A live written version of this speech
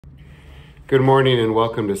Good morning and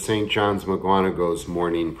welcome to St. John's McGuanago's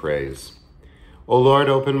Morning Praise. O Lord,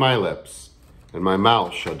 open my lips, and my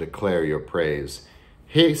mouth shall declare your praise.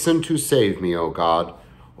 Hasten to save me, O God.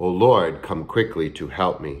 O Lord, come quickly to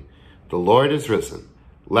help me. The Lord is risen.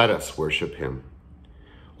 Let us worship him.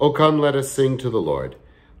 O come, let us sing to the Lord.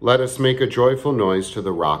 Let us make a joyful noise to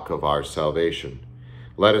the rock of our salvation.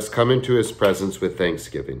 Let us come into his presence with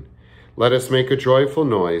thanksgiving. Let us make a joyful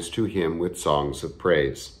noise to him with songs of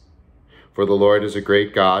praise. For the Lord is a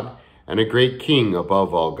great God and a great King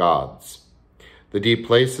above all gods. The deep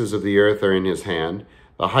places of the earth are in his hand.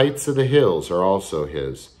 The heights of the hills are also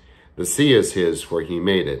his. The sea is his, for he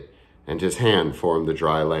made it, and his hand formed the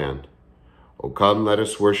dry land. O come, let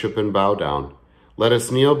us worship and bow down. Let us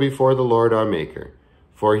kneel before the Lord our Maker.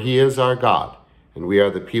 For he is our God, and we are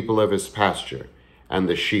the people of his pasture, and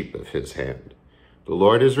the sheep of his hand. The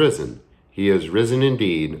Lord is risen. He is risen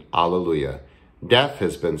indeed. Alleluia. Death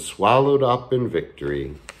has been swallowed up in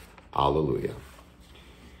victory. Alleluia.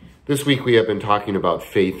 This week we have been talking about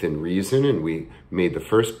faith and reason, and we made the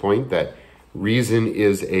first point that reason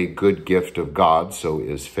is a good gift of God, so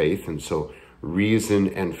is faith, and so reason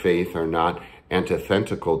and faith are not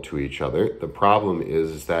antithetical to each other. The problem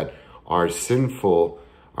is that our sinful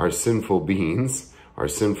beings, our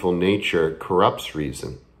sinful nature corrupts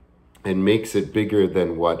reason and makes it bigger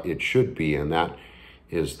than what it should be, and that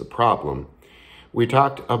is the problem. We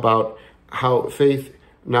talked about how faith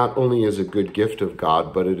not only is a good gift of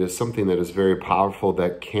God, but it is something that is very powerful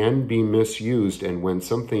that can be misused. And when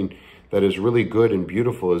something that is really good and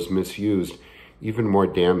beautiful is misused, even more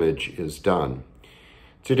damage is done.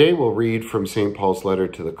 Today we'll read from St. Paul's letter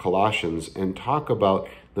to the Colossians and talk about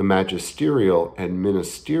the magisterial and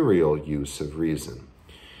ministerial use of reason.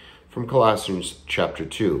 From Colossians chapter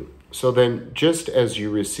 2. So then, just as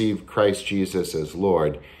you receive Christ Jesus as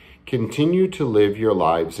Lord, continue to live your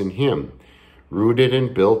lives in him, rooted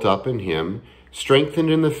and built up in him, strengthened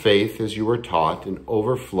in the faith as you were taught, and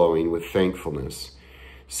overflowing with thankfulness.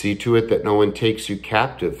 See to it that no one takes you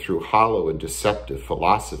captive through hollow and deceptive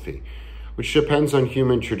philosophy, which depends on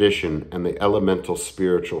human tradition and the elemental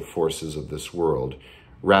spiritual forces of this world,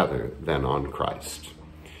 rather than on Christ.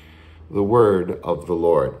 The word of the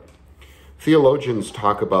Lord. Theologians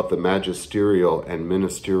talk about the magisterial and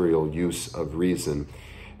ministerial use of reason.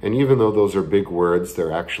 And even though those are big words,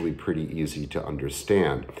 they're actually pretty easy to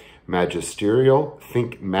understand. Magisterial,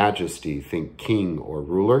 think majesty, think king or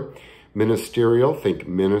ruler. Ministerial, think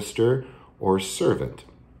minister or servant.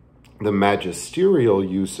 The magisterial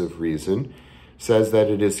use of reason says that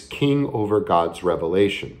it is king over God's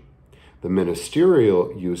revelation. The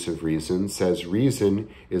ministerial use of reason says reason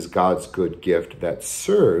is God's good gift that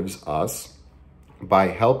serves us by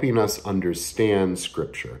helping us understand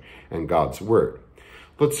Scripture and God's word.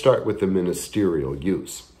 Let's start with the ministerial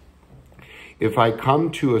use. If I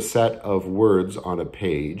come to a set of words on a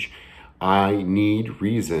page, I need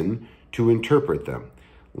reason to interpret them.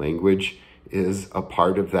 Language is a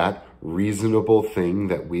part of that reasonable thing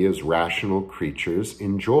that we as rational creatures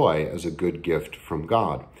enjoy as a good gift from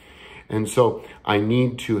God. And so I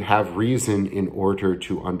need to have reason in order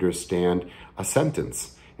to understand a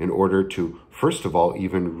sentence, in order to, first of all,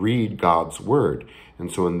 even read God's word.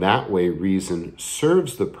 And so in that way, reason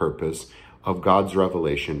serves the purpose of God's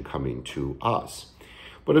revelation coming to us.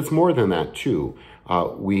 But it's more than that, too.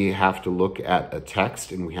 We have to look at a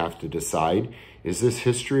text and we have to decide, is this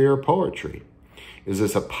history or poetry? Is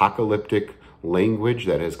this apocalyptic language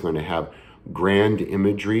that is going to have grand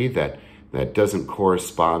imagery that doesn't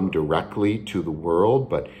correspond directly to the world,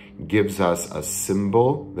 but gives us a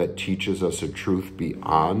symbol that teaches us a truth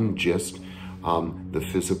beyond just the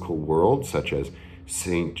physical world, such as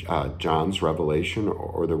St. John's revelation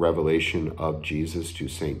or the revelation of Jesus to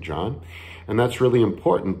St. John. And that's really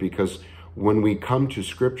important because when we come to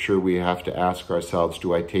Scripture, we have to ask ourselves,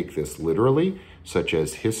 do I take this literally, such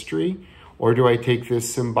as history, or do I take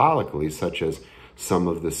this symbolically, such as some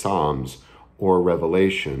of the Psalms or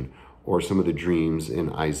Revelation or some of the dreams in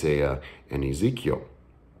Isaiah and Ezekiel?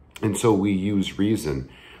 And so we use reason.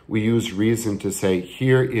 We use reason to say,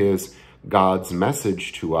 here is God's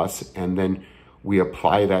message to us, and then we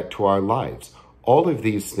apply that to our lives. All of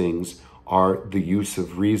these things are the use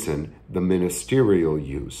of reason, the ministerial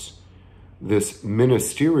use. This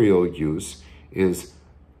ministerial use is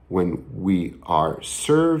when we are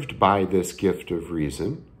served by this gift of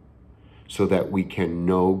reason so that we can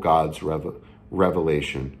know God's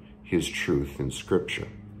revelation, his truth in Scripture.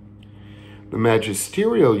 The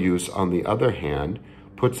magisterial use, on the other hand,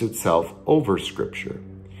 puts itself over Scripture.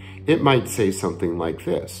 It might say something like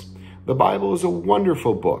this: the Bible is a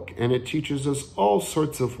wonderful book, and it teaches us all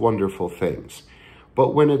sorts of wonderful things.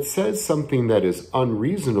 But when it says something that is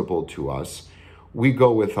unreasonable to us, we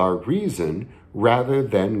go with our reason rather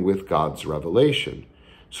than with God's revelation.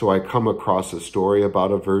 So I come across a story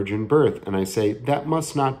about a virgin birth, and I say, that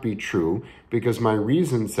must not be true, because my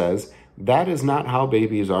reason says that is not how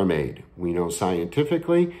babies are made. We know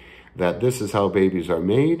scientifically that this is how babies are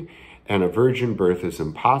made, and a virgin birth is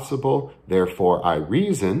impossible. Therefore, I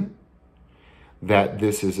reason that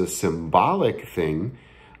this is a symbolic thing,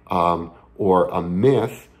 or a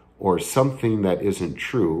myth, or something that isn't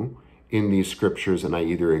true in these scriptures, and I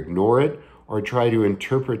either ignore it or try to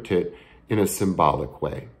interpret it in a symbolic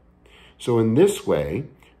way. So in this way,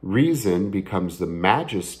 reason becomes the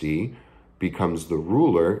majesty, becomes the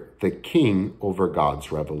ruler, the king over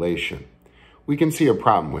God's revelation. We can see a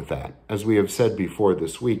problem with that. As we have said before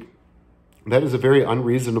this week, that is a very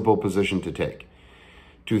unreasonable position to take.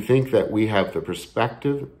 To think that we have the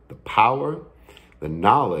perspective, the power, the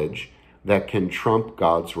knowledge that can trump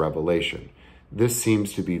God's revelation. This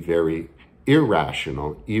seems to be very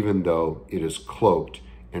irrational, even though it is cloaked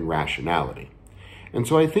in rationality. And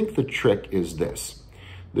so I think the trick is this.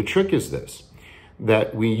 The trick is this,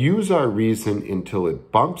 that we use our reason until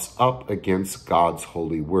it bumps up against God's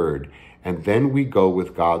holy word, and then we go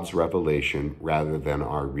with God's revelation rather than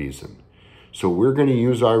our reason. So we're going to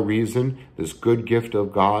use our reason, this good gift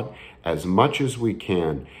of God, as much as we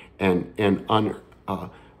can, and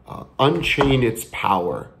unchain its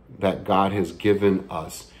power that God has given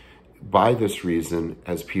us by this reason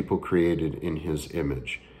as people created in his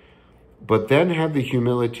image. But then have the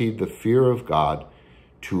humility, the fear of God,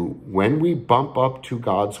 to when we bump up to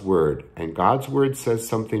God's word, and God's word says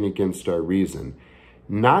something against our reason,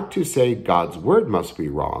 not to say God's word must be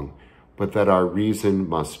wrong, but that our reason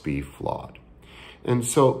must be flawed. And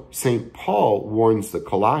so St. Paul warns the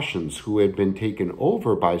Colossians, who had been taken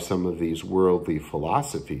over by some of these worldly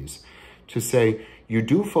philosophies, to say, you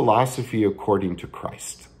do philosophy according to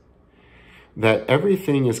Christ. That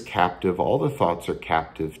everything is captive, all the thoughts are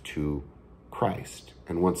captive to Christ.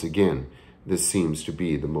 And once again, this seems to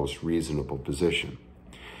be the most reasonable position.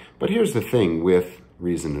 But here's the thing with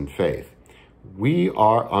reason and faith. We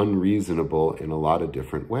are unreasonable in a lot of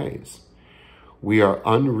different ways. We are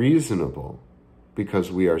unreasonable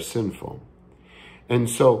because we are sinful. And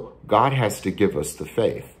so God has to give us the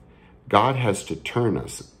faith. God has to turn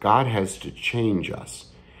us. God has to change us.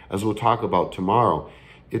 As we'll talk about tomorrow,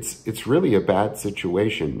 it's really a bad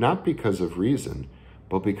situation, not because of reason,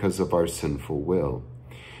 but because of our sinful will.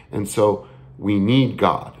 And so we need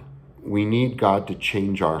God. We need God to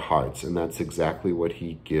change our hearts, and that's exactly what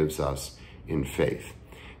he gives us in faith.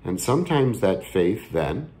 And sometimes that faith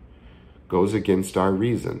then goes against our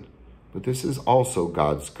reason. But this is also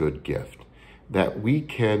God's good gift, that we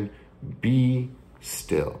can be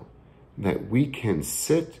still, that we can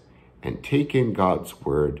sit and take in God's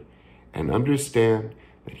word and understand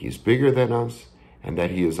that he's bigger than us and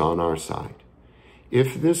that he is on our side.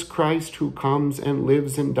 If this Christ who comes and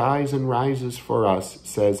lives and dies and rises for us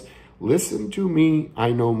says, listen to me,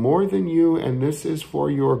 I know more than you, and this is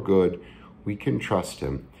for your good, we can trust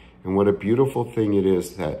him. And what a beautiful thing it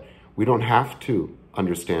is that we don't have to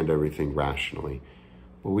understand everything rationally,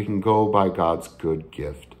 but we can go by God's good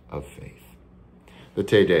gift of faith. The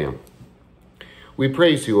Te Deum. We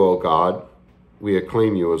praise you, O God. We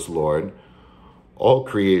acclaim you as Lord. All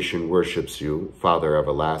creation worships you, Father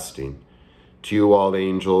everlasting. To you all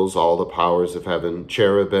angels, all the powers of heaven,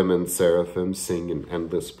 cherubim and seraphim sing in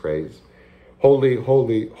endless praise. Holy,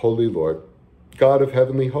 holy, holy Lord, God of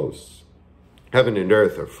heavenly hosts. Heaven and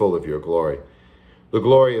earth are full of your glory. The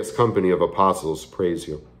glorious company of apostles praise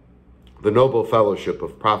you. The noble fellowship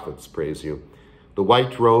of prophets praise you. The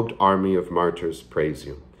white-robed army of martyrs praise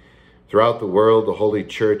you. Throughout the world, the Holy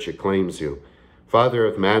Church acclaims you. Father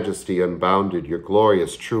of majesty unbounded, your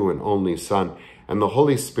glorious, true, and only Son, and the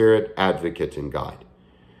Holy Spirit, advocate and guide.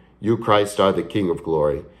 You, Christ, are the King of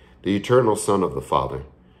glory, the eternal Son of the Father.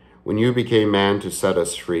 When you became man to set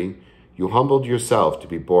us free, you humbled yourself to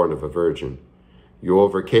be born of a virgin. You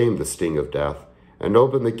overcame the sting of death and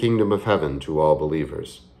opened the kingdom of heaven to all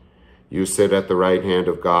believers. You sit at the right hand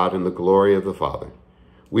of God in the glory of the Father.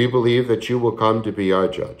 We believe that you will come to be our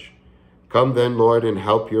judge. Come then, Lord, and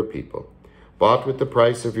help your people, bought with the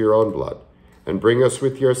price of your own blood, and bring us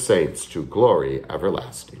with your saints to glory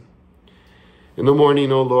everlasting. In the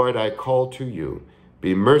morning, O Lord, I call to you.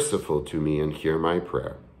 Be merciful to me and hear my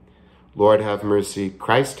prayer. Lord, have mercy.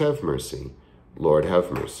 Christ, have mercy. Lord,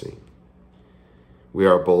 have mercy. We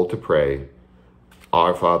are bold to pray.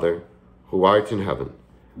 Our Father, who art in heaven,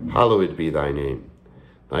 hallowed be thy name.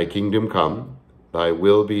 Thy kingdom come, thy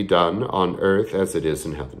will be done on earth as it is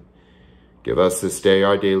in heaven. Give us this day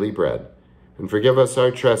our daily bread, And forgive us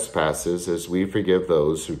our trespasses as we forgive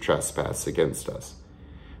those who trespass against us.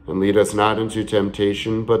 And lead us not into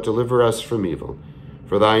temptation, but deliver us from evil.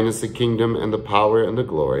 For thine is the kingdom and the power and the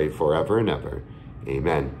glory forever and ever.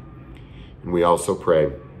 Amen. And we also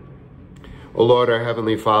pray, O Lord, our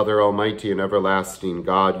heavenly Father, almighty and everlasting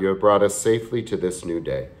God, you have brought us safely to this new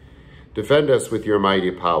day. Defend us with your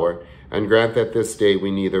mighty power, and grant that this day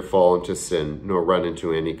we neither fall into sin nor run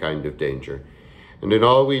into any kind of danger. And in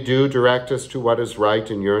all we do, direct us to what is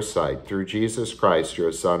right in your sight, through Jesus Christ,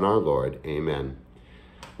 your Son, our Lord. Amen.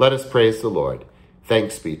 Let us praise the Lord.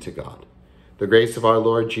 Thanks be to God. The grace of our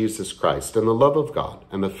Lord Jesus Christ, and the love of God,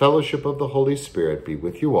 and the fellowship of the Holy Spirit be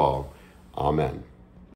with you all. Amen.